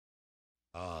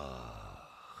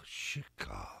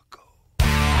Chicago.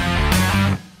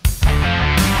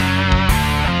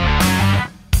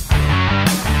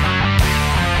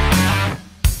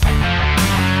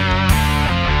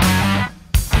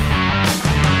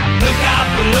 Look out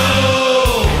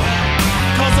below,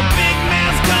 'cause a big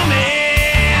man's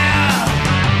coming.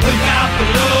 Look out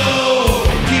below,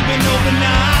 keep an open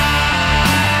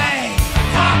eye.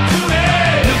 Talk to me.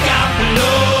 Look out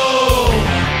below,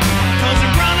 'cause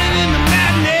you're running into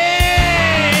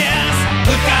madness.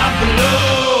 Look out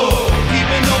below, keep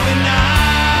an open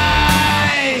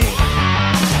eye.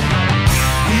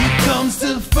 He comes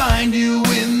to find you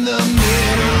in the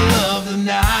middle of the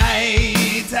night.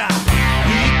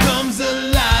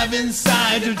 Alive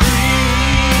inside your dreams.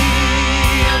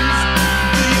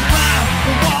 Do you climb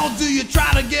the wall? Do you try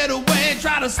to get away?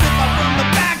 Try to slip up from the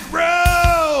back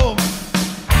room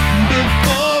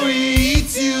before he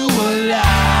eats you alive.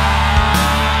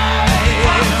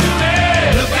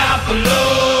 Look out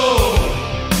below,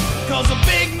 'cause a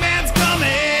big man's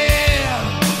coming.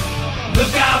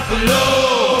 Look out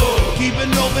below, keep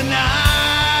an open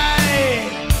eye.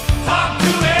 Talk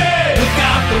to me. Look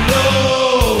out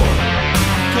below,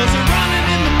 'cause you're running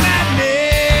into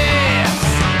madness.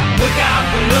 Look out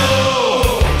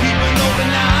below, keep an open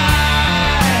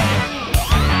eye.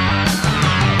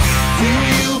 Do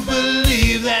you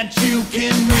believe that you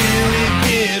can really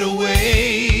get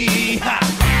away? Ha.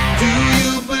 Do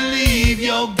you believe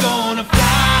you're gonna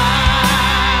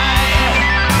fly?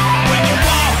 When you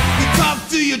walk, you talk,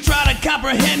 do you try to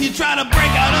comprehend? You try to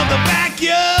break out of the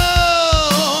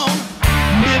vacuum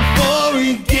before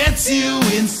he gets you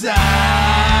inside.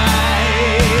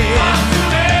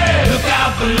 Look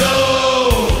out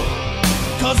below,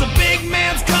 'cause a big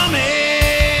man's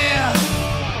coming.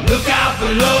 Look out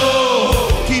below,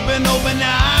 keep an open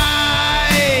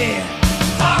eye.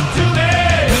 Talk to me.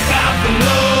 Look out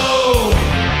below,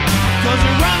 'cause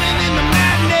you're running into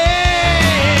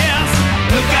madness.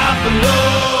 Look out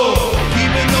below,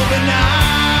 keep an open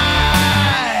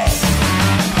eye.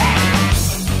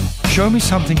 Show me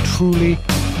something truly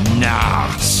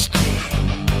nasty,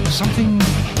 something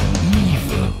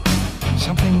evil,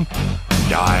 something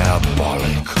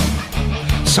diabolical,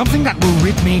 something that will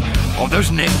rid me of those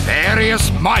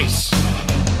nefarious mice.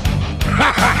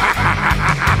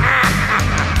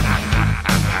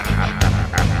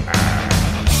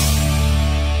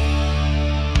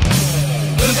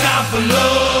 Look out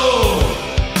below,